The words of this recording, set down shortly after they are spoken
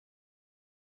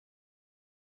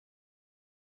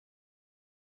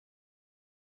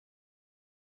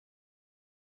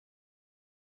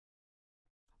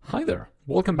Hi there,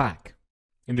 welcome back.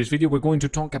 In this video we're going to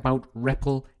talk about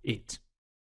Repl.It.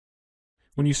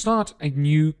 When you start a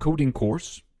new coding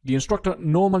course, the instructor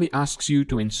normally asks you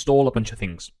to install a bunch of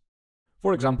things.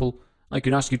 For example, I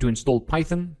could ask you to install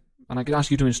Python, and I could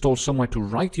ask you to install somewhere to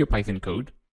write your Python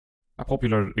code. A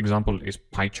popular example is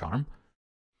PyCharm.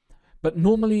 But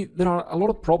normally there are a lot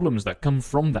of problems that come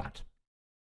from that.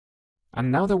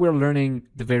 And now that we're learning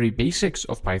the very basics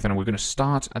of Python and we're going to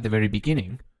start at the very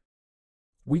beginning,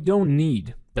 we don't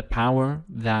need the power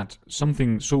that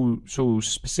something so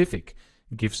specific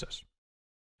gives us.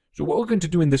 So what we're going to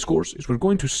do in this course is we're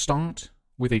going to start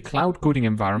with a cloud coding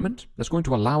environment that's going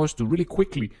to allow us to really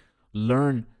quickly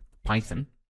learn Python.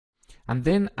 And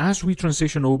then as we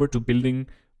transition over to building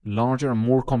larger and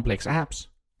more complex apps,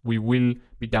 we will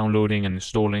be downloading and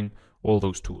installing all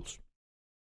those tools.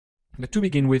 But to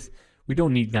begin with, we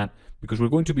don't need that because we're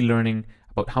going to be learning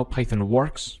about how Python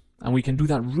works, and we can do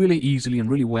that really easily and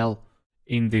really well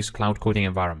in this cloud coding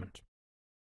environment.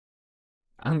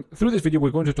 And through this video, we're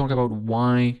going to talk about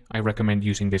why I recommend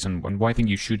using this and why I think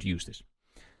you should use this.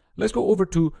 Let's go over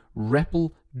to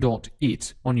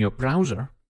Repl.It on your browser,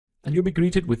 and you'll be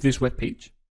greeted with this web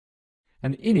page.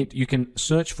 And in it, you can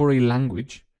search for a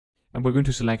language, and we're going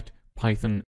to select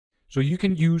Python. So you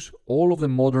can use all of the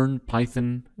modern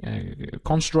Python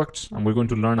constructs, and we're going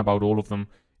to learn about all of them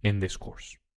in this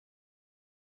course.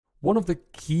 One of the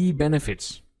key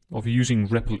benefits of using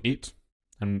Repl.It,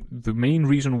 and the main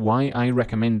reason why I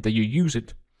recommend that you use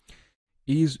it,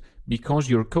 is because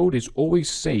your code is always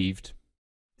saved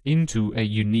into a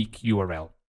unique URL.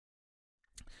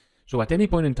 So at any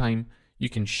point in time, you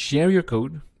can share your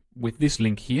code with this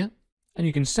link here, and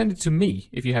you can send it to me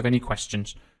if you have any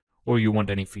questions or you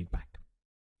want any feedback.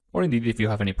 Or indeed if you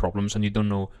have any problems and you don't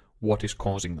know what is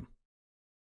causing them.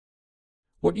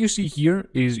 What you see here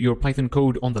is your Python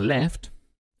code on the left,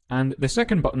 and the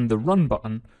second button, the Run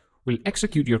button, will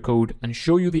execute your code and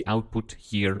show you the output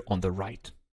here on the right.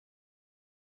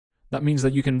 That means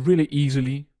that you can really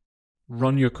easily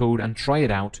run your code and try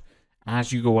it out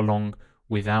as you go along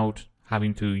without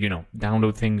having to,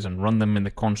 download things and run them in the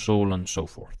console and so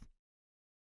forth.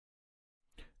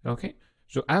 Okay,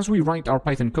 so as we write our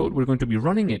Python code, we're going to be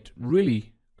running it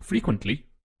really frequently,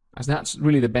 as that's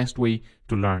really the best way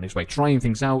to learn, is by trying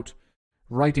things out,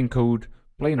 writing code,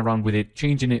 playing around with it,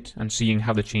 changing it, and seeing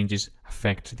how the changes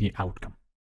affect the outcome.